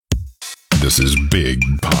This is Big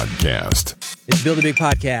Podcast. It's Build a Big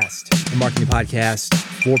Podcast, a marketing podcast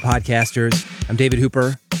for podcasters. I'm David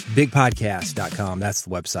Hooper, bigpodcast.com. That's the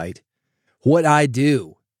website. What I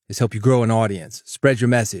do is help you grow an audience, spread your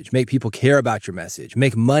message, make people care about your message,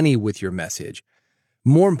 make money with your message.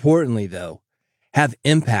 More importantly, though, have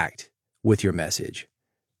impact with your message.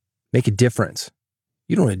 Make a difference.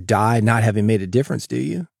 You don't want to die not having made a difference, do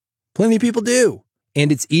you? Plenty of people do.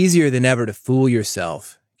 And it's easier than ever to fool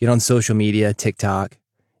yourself. Get on social media, TikTok,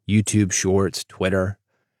 YouTube Shorts, Twitter.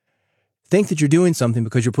 Think that you're doing something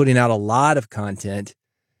because you're putting out a lot of content,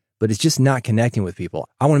 but it's just not connecting with people.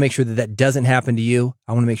 I want to make sure that that doesn't happen to you.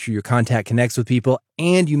 I want to make sure your content connects with people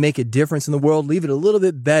and you make a difference in the world. Leave it a little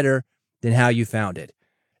bit better than how you found it.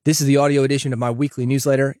 This is the audio edition of my weekly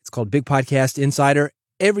newsletter. It's called Big Podcast Insider.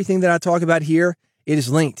 Everything that I talk about here, it is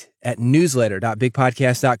linked at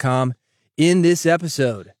newsletter.bigpodcast.com. In this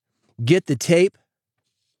episode, get the tape.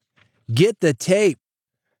 Get the tape.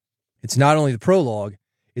 It's not only the prologue,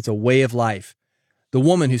 it's a way of life. The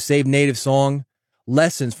Woman Who Saved Native Song,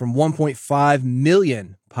 lessons from 1.5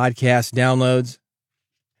 million podcast downloads.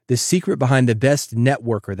 The secret behind the best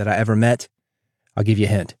networker that I ever met. I'll give you a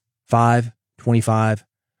hint. 5, 25,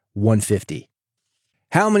 150.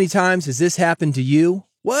 How many times has this happened to you?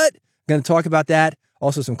 What? I'm going to talk about that.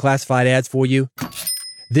 Also some classified ads for you.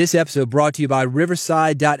 This episode brought to you by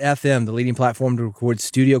Riverside.fm, the leading platform to record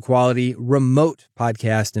studio quality remote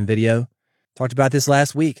podcast and video. Talked about this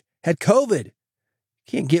last week. Had COVID.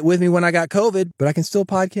 Can't get with me when I got COVID, but I can still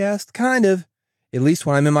podcast, kind of. At least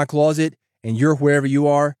when I'm in my closet and you're wherever you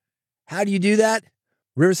are. How do you do that?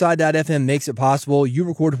 Riverside.fm makes it possible. You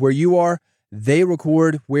record where you are. They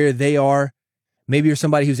record where they are. Maybe you're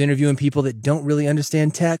somebody who's interviewing people that don't really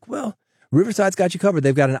understand tech. Well, Riverside's got you covered.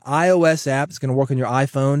 They've got an iOS app. It's going to work on your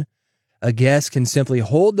iPhone. A guest can simply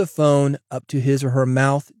hold the phone up to his or her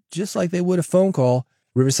mouth, just like they would a phone call.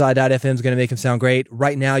 Riverside.fm is going to make them sound great.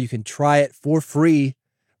 Right now, you can try it for free.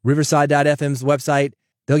 Riverside.fm's website.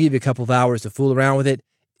 They'll give you a couple of hours to fool around with it.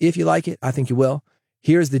 If you like it, I think you will.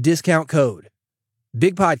 Here's the discount code.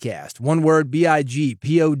 Big Podcast. One word,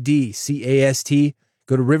 BIGPODCAST.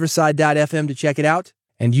 Go to Riverside.fm to check it out.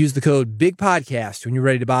 And use the code BIGPODCAST when you're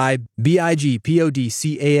ready to buy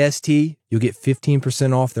BIGPODCAST. You'll get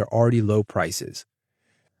 15% off their already low prices.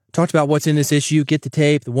 Talked about what's in this issue. Get the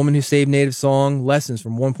tape. The Woman Who Saved Native Song. Lessons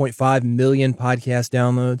from 1.5 million podcast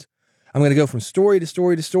downloads. I'm going to go from story to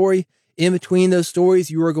story to story. In between those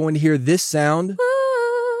stories, you are going to hear this sound.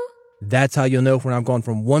 That's how you'll know when I'm going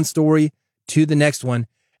from one story to the next one.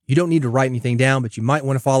 You don't need to write anything down, but you might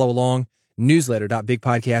want to follow along.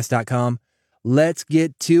 Newsletter.bigpodcast.com. Let's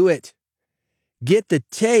get to it. Get the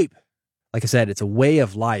tape. Like I said, it's a way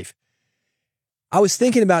of life. I was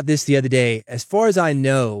thinking about this the other day. As far as I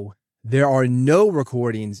know, there are no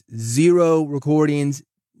recordings, 0 recordings.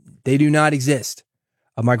 They do not exist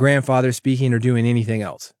of my grandfather speaking or doing anything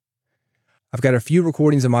else. I've got a few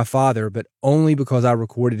recordings of my father, but only because I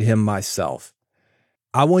recorded him myself.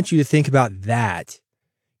 I want you to think about that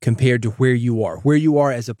compared to where you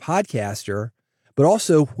are as a podcaster, but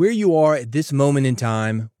also where you are at this moment in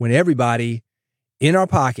time when everybody in our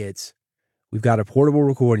pockets, we've got a portable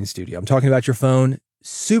recording studio. I'm talking about your phone.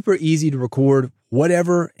 Super easy to record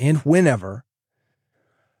whatever and whenever.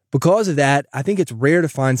 Because of that, I think it's rare to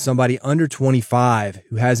find somebody under 25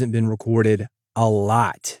 who hasn't been recorded a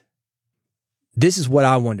lot. This is what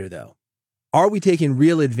I wonder, though. Are we taking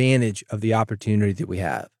real advantage of the opportunity that we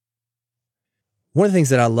have? One of the things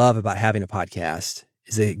that I love about having a podcast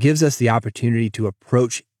is that it gives us the opportunity to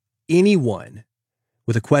approach anyone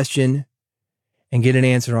with a question and get an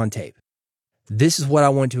answer on tape. This is what I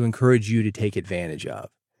want to encourage you to take advantage of.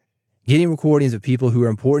 Getting recordings of people who are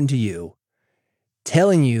important to you,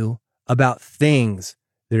 telling you about things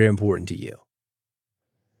that are important to you.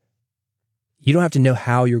 You don't have to know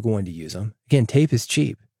how you're going to use them. Again, tape is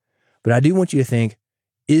cheap. But I do want you to think,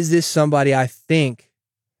 is this somebody I think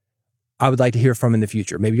I would like to hear from in the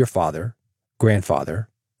future? Maybe your father, grandfather,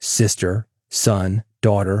 sister, son,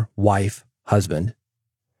 daughter, wife, husband.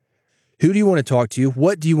 Who do you want to talk to?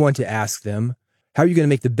 What do you want to ask them? How are you going to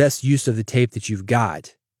make the best use of the tape that you've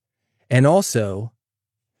got? And also,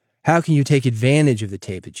 how can you take advantage of the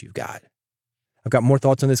tape that you've got? I've got more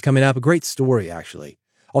thoughts on this coming up. A great story, actually.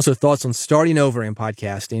 Also, thoughts on starting over in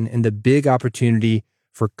podcasting and the big opportunity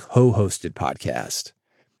for co-hosted podcast.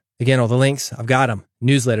 Again, all the links, I've got them.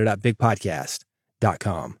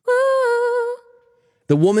 Newsletter.bigpodcast.com.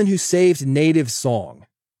 The Woman Who Saved Native Song.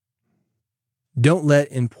 Don't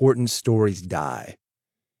let important stories die.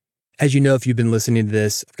 As you know, if you've been listening to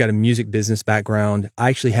this, I've got a music business background. I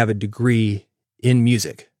actually have a degree in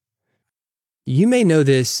music. You may know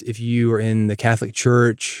this if you are in the Catholic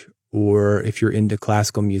Church or if you're into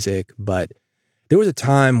classical music, but there was a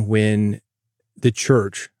time when the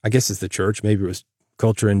church, I guess it's the church, maybe it was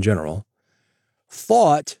culture in general,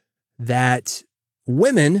 thought that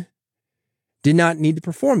women did not need to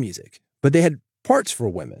perform music, but they had parts for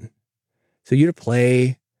women. So you'd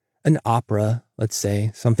play an opera, let's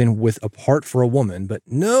say, something with a part for a woman, but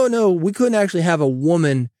no, we couldn't actually have a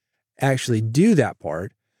woman actually do that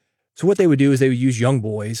part. So what they would do is they would use young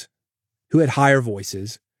boys who had higher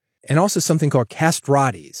voices and also something called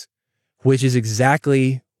castratis, which is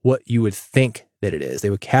exactly what you would think that it is. They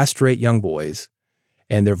would castrate young boys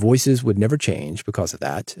and their voices would never change because of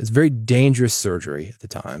that. It's very dangerous surgery at the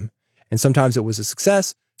time. And sometimes it was a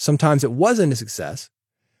success. Sometimes it wasn't a success.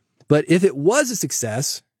 But if it was a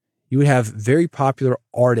success, you would have very popular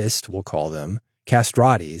artists, we'll call them,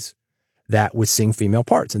 castratis, that would sing female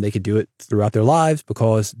parts. And they could do it throughout their lives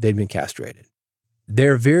because they'd been castrated.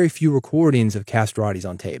 There are very few recordings of castratis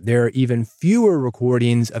on tape. There are even fewer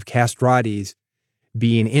recordings of castratis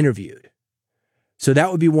being interviewed. So that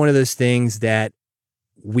would be one of those things that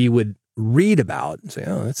we would read about and say,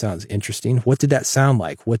 oh, that sounds interesting. What did that sound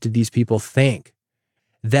like? What did these people think?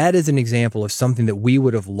 That is an example of something that we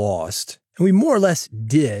would have lost. And we more or less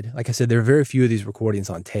did. Like I said, there are very few of these recordings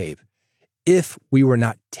on tape if we were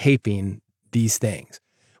not taping these things.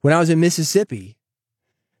 When I was in Mississippi,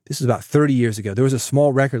 this was about 30 years ago, there was a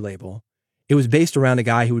small record label. It was based around a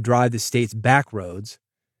guy who would drive the state's back roads,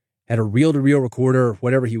 had a reel-to-reel recorder or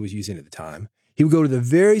whatever he was using at the time. He would go to the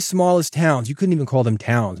very smallest towns. You couldn't even call them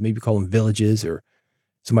towns, maybe call them villages, or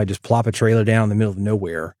somebody just plop a trailer down in the middle of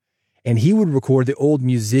nowhere. And he would record the old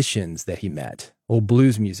musicians that he met, old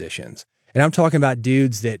blues musicians. And I'm talking about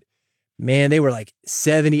dudes that, man, they were like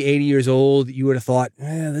 70, 80 years old. You would have thought,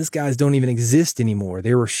 these guys don't even exist anymore.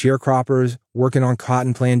 They were sharecroppers working on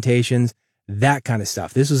cotton plantations, that kind of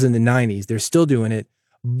stuff. This was in the 90s. They're still doing it.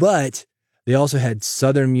 But they also had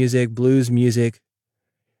Southern music, blues music,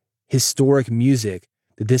 historic music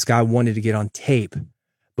that this guy wanted to get on tape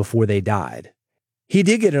before they died. He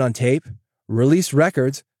did get it on tape, released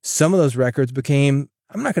records. Some of those records became,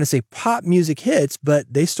 I'm not going to say pop music hits,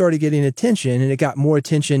 but they started getting attention, and it got more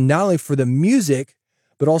attention not only for the music,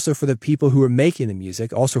 but also for the people who were making the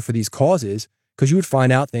music, also for these causes, because you would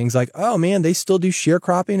find out things like, oh man, they still do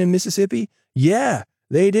sharecropping in Mississippi? Yeah,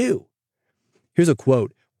 they do. Here's a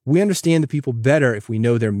quote. We understand the people better if we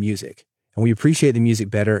know their music, and we appreciate the music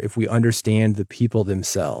better if we understand the people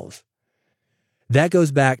themselves. That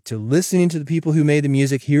goes back to listening to the people who made the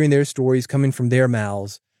music, hearing their stories coming from their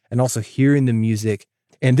mouths, and also hearing the music.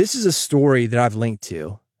 And this is a story that I've linked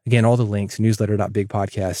to. Again, all the links,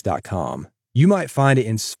 newsletter.bigpodcast.com. You might find it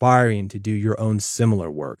inspiring to do your own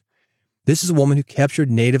similar work. This is a woman who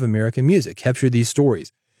captured Native American music, captured these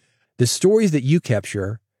stories. The stories that you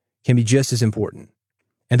capture can be just as important.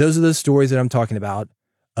 And those are the stories that I'm talking about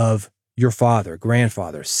of your father,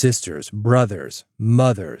 grandfather, sisters, brothers,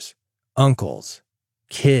 mothers, uncles,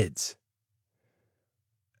 kids.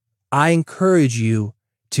 I encourage you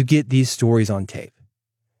to get these stories on tape.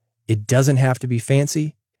 It doesn't have to be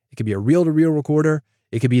fancy. It could be a reel-to-reel recorder.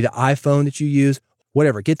 It could be the iPhone that you use,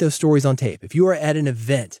 whatever. Get those stories on tape. If you are at an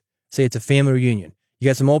event, say it's a family reunion, you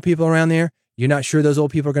got some old people around there, you're not sure those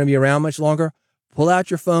old people are going to be around much longer, pull out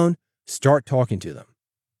your phone, start talking to them.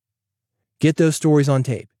 Get those stories on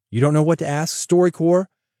tape. You don't know what to ask? StoryCorps,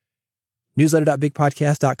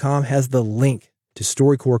 newsletter.bigpodcast.com has the link to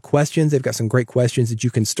StoryCorps questions. They've got some great questions that you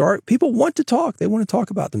can start. People want to talk. They want to talk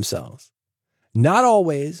about themselves. Not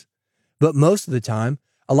always, but most of the time,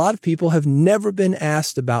 a lot of people have never been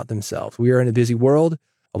asked about themselves. We are in a busy world.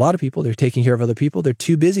 A lot of people, they're taking care of other people. They're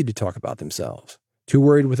too busy to talk about themselves, too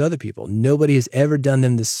worried with other people. Nobody has ever done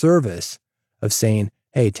them the service of saying,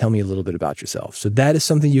 hey, tell me a little bit about yourself. So that is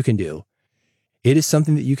something you can do. It is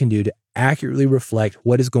something that you can do to accurately reflect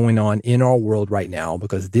what is going on in our world right now,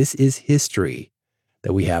 because this is history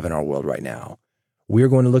that we have in our world right now. We're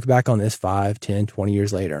going to look back on this 5, 10, 20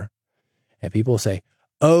 years later, and people will say,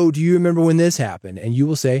 oh, do you remember when this happened? And you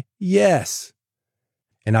will say, yes.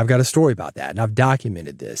 And I've got a story about that, and I've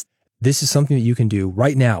documented this. This is something that you can do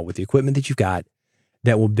right now with the equipment that you've got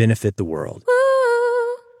that will benefit the world.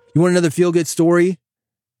 You want another feel-good story?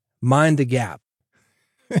 Mind the Gap.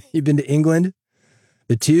 You've been to England?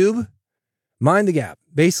 The Tube? Mind the Gap.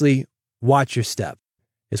 Basically, watch your step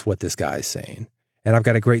is what this guy is saying. And I've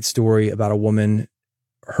got a great story about a woman.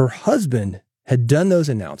 Her husband had done those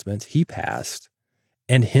announcements. He passed.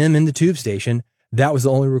 And him in the tube station, that was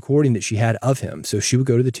the only recording that she had of him. So she would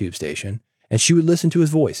go to the tube station and she would listen to his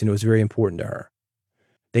voice, and it was very important to her.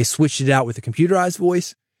 They switched it out with a computerized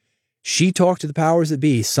voice. She talked to the powers that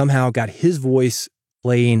be, somehow got his voice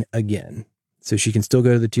playing again. So she can still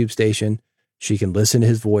go to the tube station. She can listen to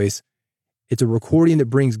his voice. It's a recording that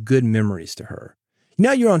brings good memories to her.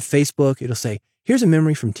 Now you're on Facebook, it'll say, here's a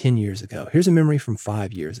memory from 10 years ago. Here's a memory from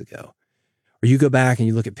 5 years ago. Or you go back and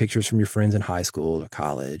you look at pictures from your friends in high school or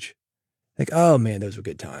college. Like, oh man, those were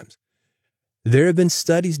good times. There have been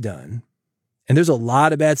studies done, and there's a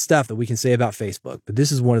lot of bad stuff that we can say about Facebook, but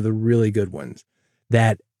this is one of the really good ones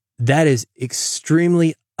that is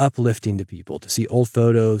extremely uplifting to people to see old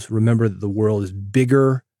photos. Remember that the world is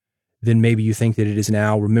bigger than maybe you think that it is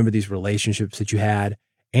now. Remember these relationships that you had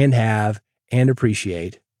and have and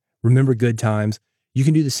appreciate. Remember good times. You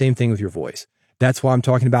can do the same thing with your voice. That's why I'm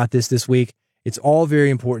talking about this week. It's all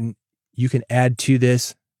very important. You can add to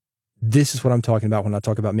this. This is what I'm talking about when I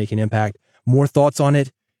talk about making impact. More thoughts on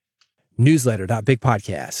it,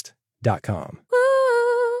 newsletter.bigpodcast.com.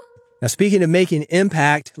 Now, speaking of making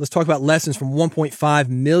impact, let's talk about lessons from 1.5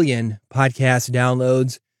 million podcast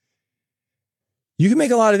downloads. You can make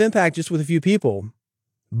a lot of impact just with a few people,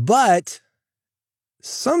 but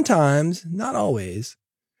sometimes, not always,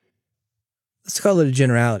 let's call it a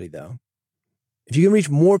generality though. If you can reach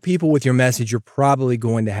more people with your message, you're probably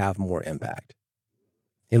going to have more impact,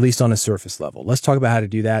 at least on a surface level. Let's talk about how to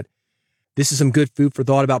do that. This is some good food for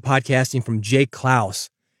thought about podcasting from Jake Klaus.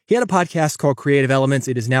 He had a podcast called Creative Elements.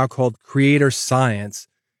 It is now called Creator Science.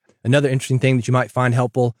 Another interesting thing that you might find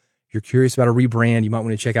helpful. If you're curious about a rebrand, you might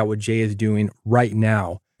want to check out what Jay is doing right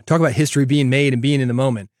now. Talk about history being made and being in the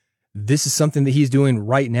moment. This is something that he's doing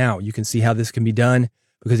right now. You can see how this can be done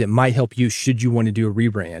because it might help you should you want to do a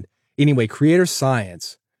rebrand. Anyway, Creator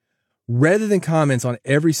Science. Rather than comments on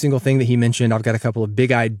every single thing that he mentioned, I've got a couple of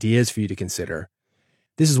big ideas for you to consider.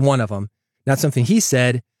 This is one of them. Not something he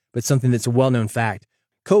said, but something that's a well-known fact.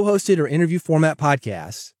 Co-hosted or interview format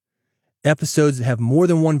podcasts, episodes that have more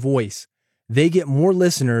than one voice, they get more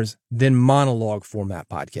listeners than monologue format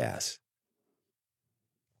podcasts.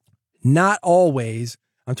 Not always.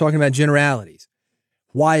 I'm talking about generalities.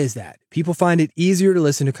 Why is that? People find it easier to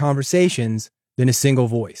listen to conversations than a single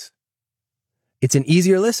voice. It's an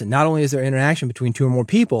easier listen. Not only is there interaction between two or more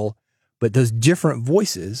people, but those different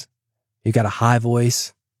voices. You've got a high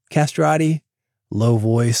voice, castrati, low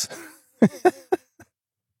voice.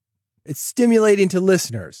 It's stimulating to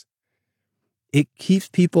listeners. It keeps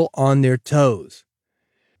people on their toes.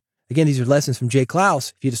 Again, these are lessons from Jay Klaus.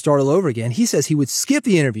 If you had to start all over again, he says he would skip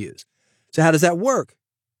the interviews. So how does that work?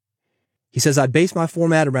 He says, I base my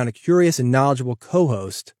format around a curious and knowledgeable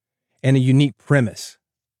co-host and a unique premise.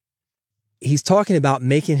 He's talking about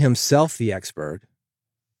making himself the expert,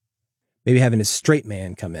 maybe having a straight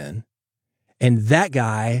man come in, and that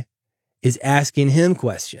guy is asking him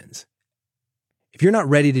questions. If you're not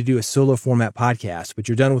ready to do a solo format podcast, but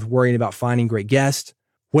you're done with worrying about finding great guests,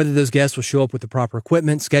 whether those guests will show up with the proper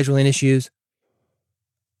equipment, scheduling issues,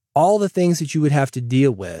 all the things that you would have to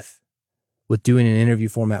deal with doing an interview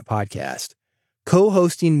format podcast,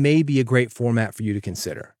 co-hosting may be a great format for you to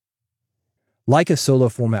consider. Like a solo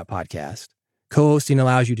format podcast, co-hosting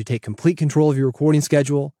allows you to take complete control of your recording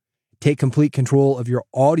schedule, take complete control of your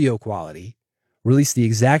audio quality, release the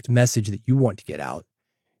exact message that you want to get out.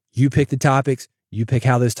 You pick the topics, you pick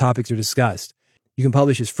how those topics are discussed. You can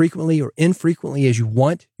publish as frequently or infrequently as you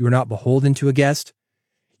want. You are not beholden to a guest.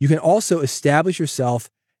 You can also establish yourself,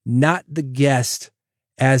 not the guest,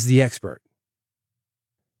 as the expert.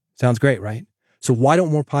 Sounds great, right? So why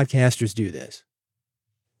don't more podcasters do this?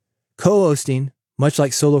 Co-hosting, much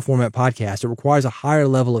like solo format podcast, it requires a higher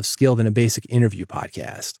level of skill than a basic interview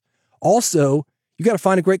podcast. Also, you got to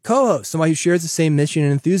find a great co-host, somebody who shares the same mission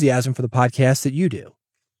and enthusiasm for the podcast that you do.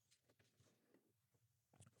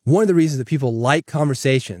 One of the reasons that people like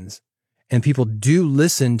conversations and people do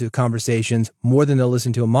listen to conversations more than they'll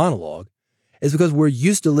listen to a monologue is because we're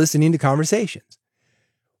used to listening to conversations.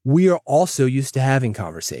 We are also used to having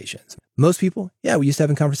conversations. Most people, we're used to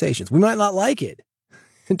having conversations. We might not like it.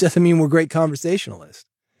 It doesn't mean we're great conversationalists.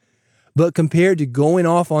 But compared to going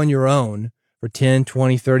off on your own for 10,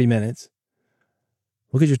 20, 30 minutes,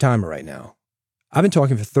 look at your timer right now. I've been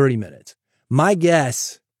talking for 30 minutes. My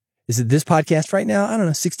guess is that this podcast right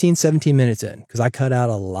now, 16, 17 minutes in, because I cut out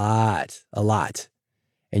a lot.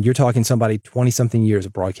 And you're talking somebody 20-something years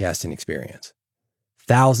of broadcasting experience.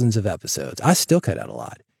 Thousands of episodes. I still cut out a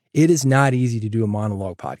lot. It is not easy to do a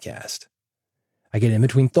monologue podcast. I get in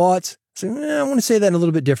between thoughts. I want to say that a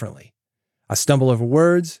little bit differently. I stumble over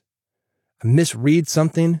words. I misread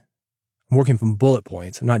something. I'm working from bullet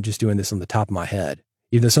points. I'm not just doing this on the top of my head,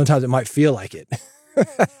 even though sometimes it might feel like it.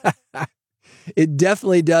 It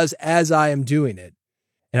definitely does as I am doing it.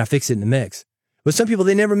 And I fix it in the mix. But some people,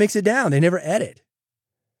 they never mix it down. They never edit.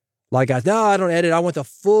 A lot of guys, no, I don't edit. I want the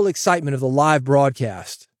full excitement of the live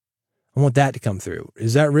broadcast. I want that to come through.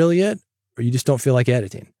 Is that really it? Or you just don't feel like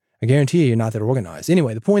editing? I guarantee you're not that organized.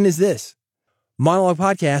 Anyway, the point is this. Monologue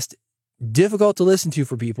podcast, difficult to listen to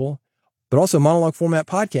for people, but also monologue format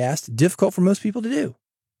podcast, difficult for most people to do.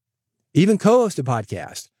 Even co-host a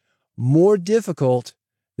podcast, more difficult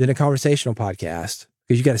than a conversational podcast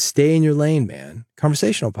because you got to stay in your lane, man.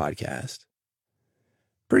 Conversational podcast,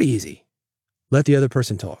 pretty easy. Let the other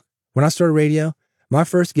person talk. When I started radio, my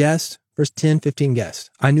first 10, 15 guests,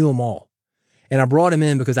 I knew them all. And I brought them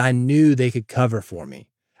in because I knew they could cover for me.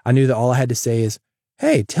 I knew that all I had to say is,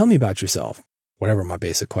 hey, tell me about yourself. Whatever my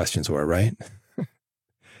basic questions were, right?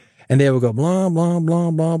 And they would go, blah, blah, blah,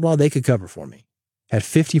 blah, blah. They could cover for me. Had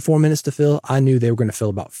 54 minutes to fill. I knew they were going to fill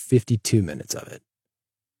about 52 minutes of it.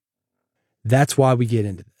 That's why we get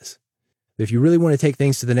into this. If you really want to take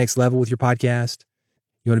things to the next level with your podcast,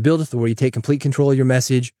 you want to build authority, take complete control of your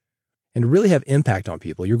message, and really have impact on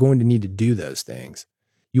people, you're going to need to do those things.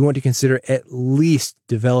 You want to consider at least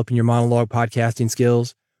developing your monologue podcasting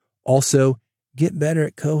skills. Also, get better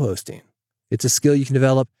at co-hosting. It's a skill you can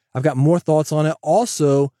develop. I've got more thoughts on it.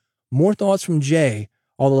 Also, more thoughts from Jay,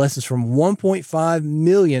 all the lessons from 1.5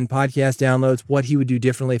 million podcast downloads, what he would do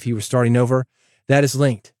differently if he were starting over. That is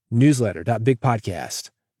linked,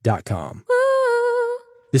 newsletter.bigpodcast.com.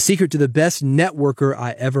 The secret to the best networker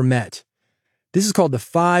I ever met. This is called the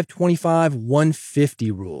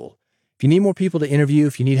 5-25-150 rule. If you need more people to interview,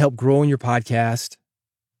 if you need help growing your podcast,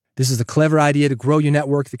 this is a clever idea to grow your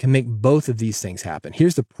network that can make both of these things happen.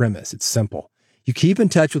 Here's the premise. It's simple. You keep in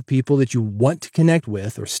touch with people that you want to connect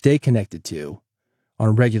with or stay connected to on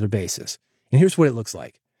a regular basis. And here's what it looks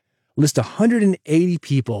like. List 180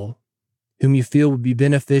 people whom you feel would be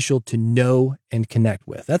beneficial to know and connect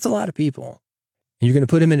with. That's a lot of people. And you're going to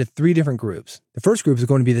put them into 3 different groups. The first group is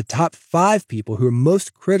going to be the top 5 people who are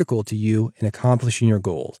most critical to you in accomplishing your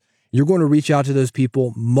goals. You're going to reach out to those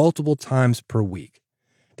people multiple times per week.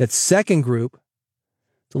 That second group,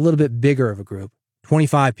 it's a little bit bigger of a group,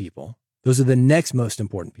 25 people. Those are the next most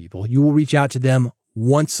important people. You will reach out to them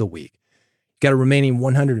once a week. You've got a remaining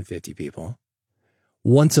 150 people,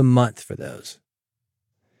 once a month for those.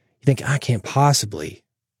 You think, I can't possibly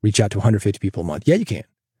reach out to 150 people a month. Yeah, you can.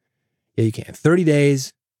 Yeah, you can. 30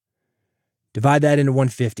 days, divide that into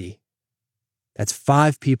 150. That's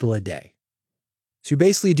 5 people a day. So you're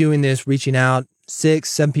basically doing this, reaching out 6,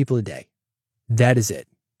 7 people a day. That is it.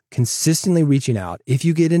 Consistently reaching out. If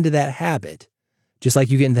you get into that habit, just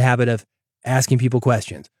like you get into the habit of asking people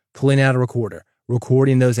questions, pulling out a recorder,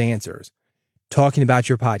 recording those answers, talking about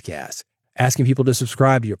your podcast, asking people to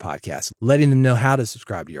subscribe to your podcast, letting them know how to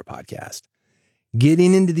subscribe to your podcast.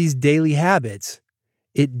 Getting into these daily habits,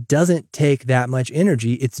 it doesn't take that much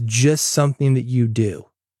energy. It's just something that you do.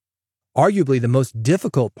 Arguably, the most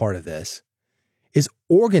difficult part of this is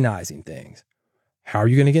organizing things. How are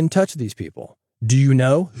you going to get in touch with these people? Do you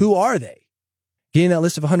know? Who are they? Getting that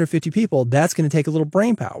list of 150 people, that's going to take a little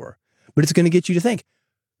brain power, but it's going to get you to think,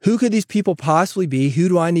 who could these people possibly be? Who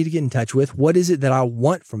do I need to get in touch with? What is it that I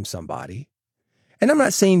want from somebody? And I'm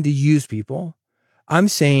not saying to use people. I'm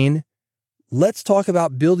saying, let's talk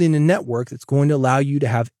about building a network that's going to allow you to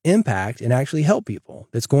have impact and actually help people.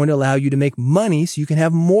 That's going to allow you to make money so you can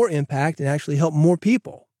have more impact and actually help more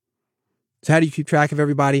people. So how do you keep track of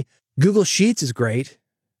everybody? Google Sheets is great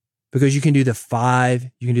because you can do the 5,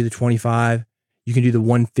 you can do the 25, you can do the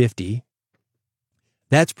 150.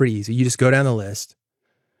 That's pretty easy. You just go down the list.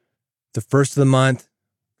 The first of the month,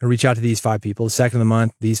 I reach out to these 5 people. The second of the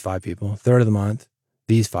month, these 5 people. Third of the month,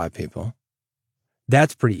 these 5 people.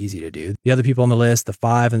 That's pretty easy to do. The other people on the list, the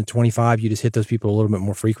 5 and the 25, you just hit those people a little bit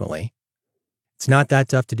more frequently. It's not that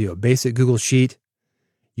tough to do. A basic Google Sheet.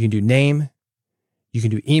 You can do name. You can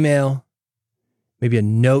do email. Maybe a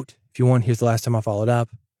note if you want. Here's the last time I followed up.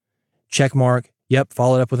 Check mark. Yep,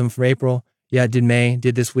 followed up with them for April. Yeah, did May,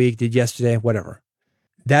 did this week, did yesterday, whatever.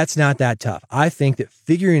 That's not that tough. I think that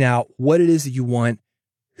figuring out what it is that you want,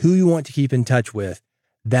 who you want to keep in touch with,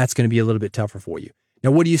 that's going to be a little bit tougher for you.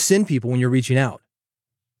 Now, what do you send people when you're reaching out?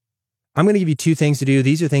 I'm going to give you 2 things to do.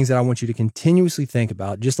 These are things that I want you to continuously think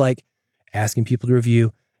about, just like asking people to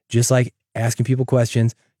review, just like asking people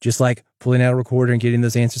questions, just like pulling out a recorder and getting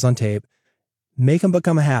those answers on tape. Make them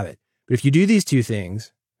become a habit. But if you do these 2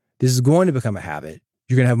 things, this is going to become a habit.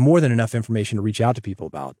 You're going to have more than enough information to reach out to people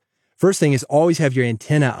about. First thing is always have your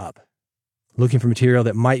antenna up, looking for material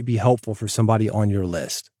that might be helpful for somebody on your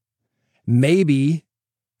list. Maybe,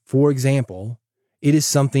 for example, it is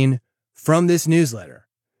something from this newsletter.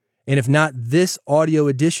 And if not this audio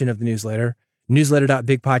edition of the newsletter,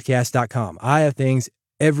 newsletter.bigpodcast.com. I have things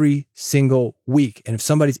every single week. And if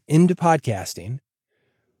somebody's into podcasting,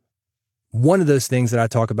 one of those things that I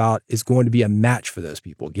talk about is going to be a match for those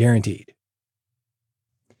people, guaranteed.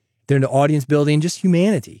 They're into audience building, just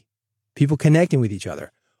humanity, people connecting with each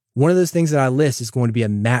other. One of those things that I list is going to be a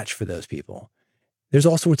match for those people. There's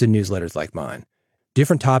all sorts of newsletters like mine,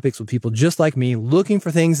 different topics with people just like me, looking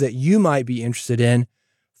for things that you might be interested in.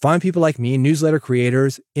 Find people like me, newsletter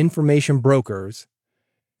creators, information brokers,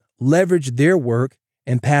 leverage their work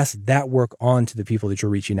and pass that work on to the people that you're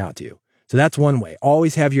reaching out to. So that's one way.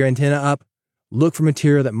 Always have your antenna up. Look for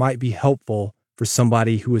material that might be helpful for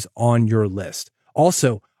somebody who is on your list.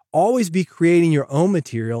 Also, always be creating your own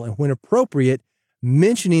material and when appropriate,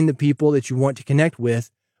 mentioning the people that you want to connect with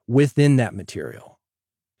within that material.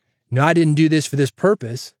 Now, I didn't do this for this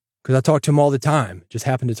purpose because I talk to him all the time. Just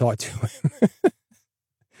happened to talk to him.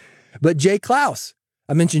 But Jay Clouse,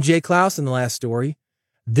 I mentioned Jay Clouse in the last story.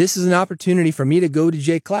 This is an opportunity for me to go to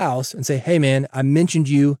Jay Clouse and say, hey man, I mentioned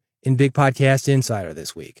you in Big Podcast Insider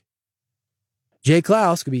this week. Jay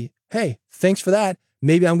Clouse could be, hey, thanks for that.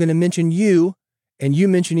 Maybe I'm going to mention you and you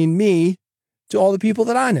mentioning me to all the people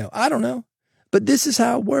that I know. I don't know. But this is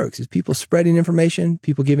how it works, is people spreading information,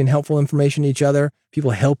 people giving helpful information to each other,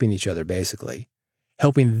 people helping each other, basically.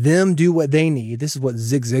 Helping them do what they need. This is what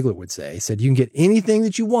Zig Ziglar would say. He said, you can get anything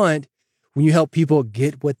that you want when you help people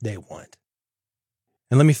get what they want.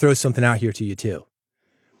 And let me throw something out here to you too.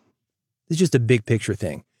 It's just a big picture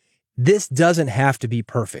thing. This doesn't have to be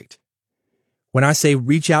perfect. When I say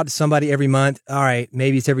reach out to somebody every month, all right,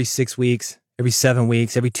 maybe it's every 6 weeks, every 7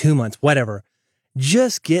 weeks, every 2 months, whatever.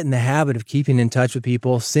 Just get in the habit of keeping in touch with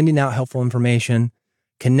people, sending out helpful information,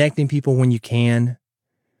 connecting people when you can,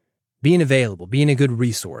 being available, being a good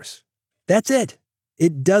resource. That's it.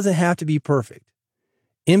 It doesn't have to be perfect.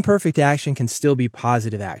 Imperfect action can still be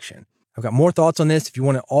positive action. I've got more thoughts on this. If you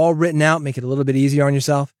want it all written out, make it a little bit easier on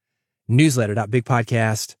yourself,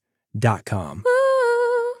 newsletter.bigpodcast.com.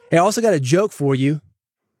 Hey, I also got a joke for you.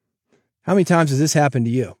 How many times has this happened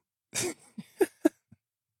to you?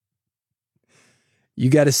 You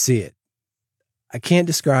got to see it. I can't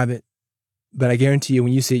describe it, but I guarantee you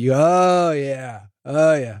when you see it, you go, oh yeah.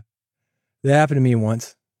 That happened to me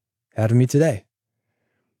once. Happened to me today.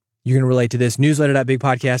 You're going to relate to this,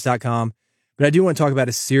 newsletter.bigpodcast.com. But I do want to talk about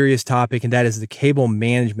a serious topic, and that is the cable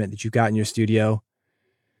management that you've got in your studio.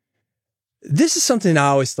 This is something I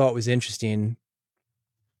always thought was interesting.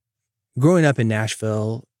 Growing up in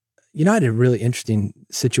Nashville, I had a really interesting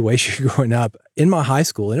situation growing up in my high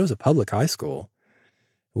school, and it was a public high school.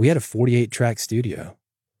 We had a 48-track studio.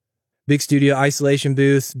 Big studio, isolation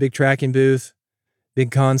booth, big tracking booth, big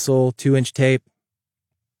console, 2-inch tape.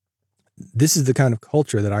 This is the kind of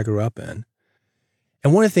culture that I grew up in.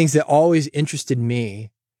 And one of the things that always interested me,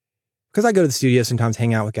 because I go to the studio sometimes,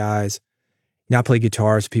 hang out with guys. I play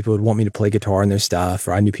guitar, so people would want me to play guitar in their stuff,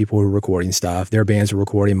 or I knew people who were recording stuff. Their bands were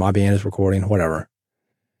recording, my band is recording, whatever.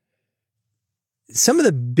 Some of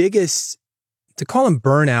the biggest, to call them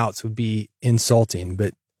burnouts would be insulting,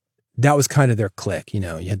 but that was kind of their clique. You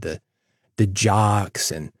had the jocks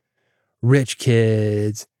and rich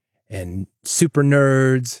kids and super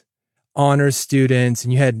nerds, honors students,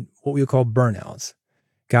 and you had what we would call burnouts.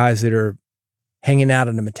 Guys that are hanging out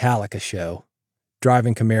at a Metallica show,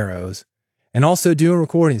 driving Camaros, and also doing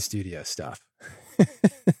recording studio stuff.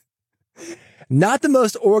 Not the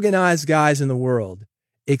most organized guys in the world,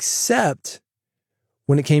 except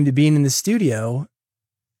when it came to being in the studio,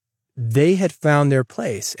 they had found their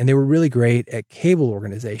place and they were really great at cable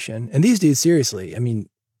organization. And these dudes, seriously,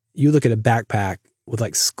 you look at a backpack with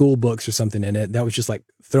like school books or something in it that was just like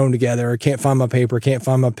thrown together. Can't find my paper, can't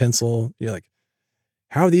find my pencil. You're like,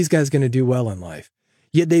 how are these guys going to do well in life?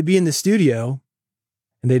 Yet they'd be in the studio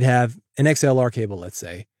and they'd have an XLR cable, let's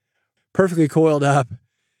say, perfectly coiled up.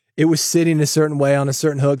 It was sitting a certain way on a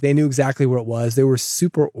certain hook. They knew exactly where it was. They were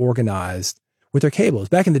super organized with their cables.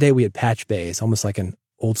 Back in the day, we had patch bays, almost like an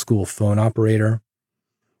old school phone operator.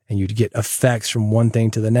 And you'd get effects from one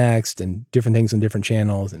thing to the next and different things on different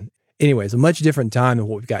channels. And anyways, a much different time than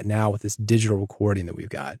what we've got now with this digital recording that we've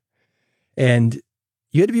got. And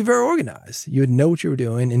you had to be very organized. You would know what you were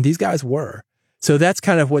doing. And these guys were. So that's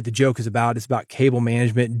kind of what the joke is about. It's about cable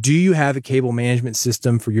management. Do you have a cable management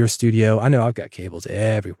system for your studio? I know I've got cables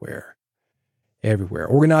everywhere.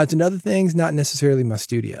 Organized in other things, not necessarily my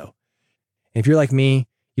studio. And if you're like me,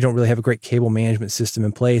 you don't really have a great cable management system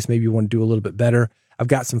in place. Maybe you want to do a little bit better. I've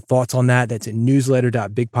got some thoughts on that. That's at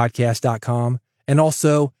newsletter.bigpodcast.com. And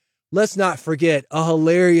also, let's not forget a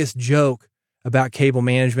hilarious joke about cable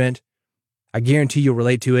management. I guarantee you'll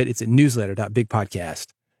relate to it. It's at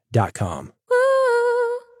newsletter.bigpodcast.com.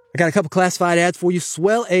 I got a couple classified ads for you.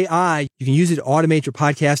 Swell AI. You can use it to automate your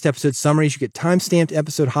podcast episode summaries. You get time-stamped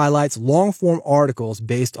episode highlights, long-form articles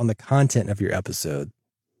based on the content of your episode.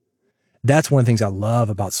 That's one of the things I love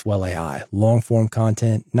about Swell AI. Long-form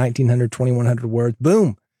content, 1,900, 2,100 words.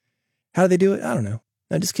 Boom. How do they do it? I don't know.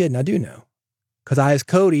 No, just kidding. I do know. Because I asked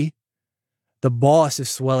Cody, the boss of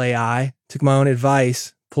Swell AI, took my own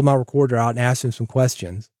advice, pulled my recorder out and asked him some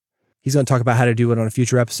questions. He's going to talk about how to do it on a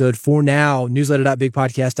future episode. For now,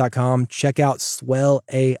 newsletter.bigpodcast.com. Check out Swell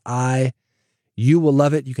AI. You will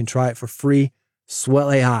love it. You can try it for free. Swell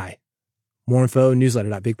AI. More info,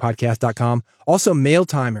 newsletter.bigpodcast.com. Also, Mail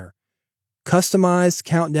Timer. Customized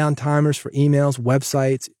countdown timers for emails,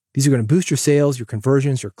 websites. These are going to boost your sales, your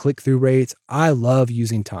conversions, your click-through rates. I love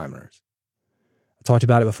using timers. I talked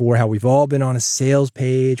about it before, how we've all been on a sales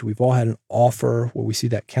page. We've all had an offer where we see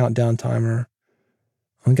that countdown timer.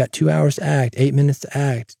 Only got 2 hours to act, 8 minutes to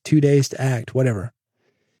act, 2 days to act, whatever.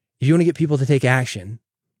 If you want to get people to take action,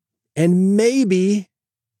 and maybe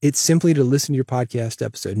it's simply to listen to your podcast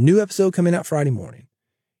episode. New episode coming out Friday morning.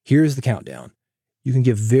 Here's the countdown. You can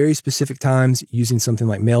give very specific times using something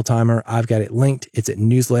like Mail Timer. I've got it linked. It's at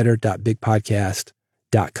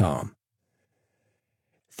newsletter.bigpodcast.com.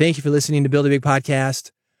 Thank you for listening to Build a Big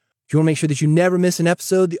Podcast. If you want to make sure that you never miss an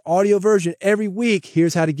episode, the audio version every week,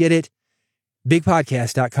 here's how to get it.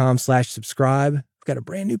 bigpodcast.com/subscribe. I've got a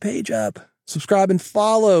brand new page up. Subscribe and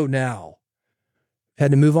follow now.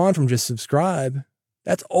 Had to move on from just subscribe.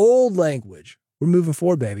 That's old language. We're moving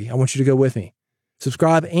forward, baby. I want you to go with me.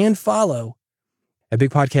 Subscribe and follow at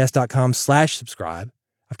bigpodcast.com/subscribe.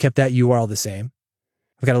 I've kept that URL the same.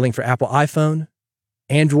 I've got a link for Apple iPhone,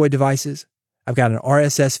 Android devices. I've got an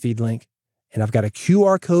RSS feed link, and I've got a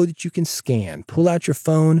QR code that you can scan. Pull out your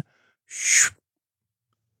phone.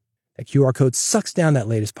 That QR code sucks down that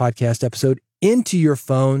latest podcast episode into your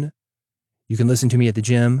phone. You can listen to me at the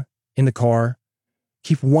gym, in the car.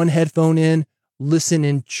 Keep one headphone in. Listen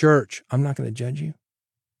in church. I'm not going to judge you.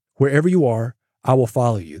 Wherever you are, I will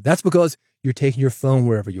follow you. That's because you're taking your phone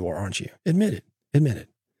wherever you are, aren't you? Admit it. Admit it.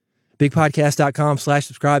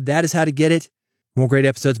 Bigpodcast.com/subscribe. That is how to get it. More great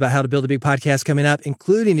episodes about how to build a big podcast coming up,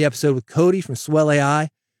 including the episode with Cody from Swell AI,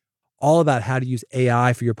 all about how to use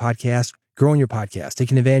AI for your podcast, growing your podcast,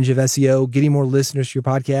 taking advantage of SEO, getting more listeners to your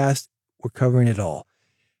podcast. We're covering it all.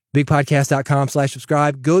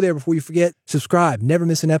 Bigpodcast.com/subscribe. Go there before you forget. Subscribe. Never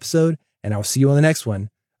miss an episode. And I'll see you on the next one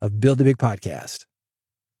of Build a Big Podcast.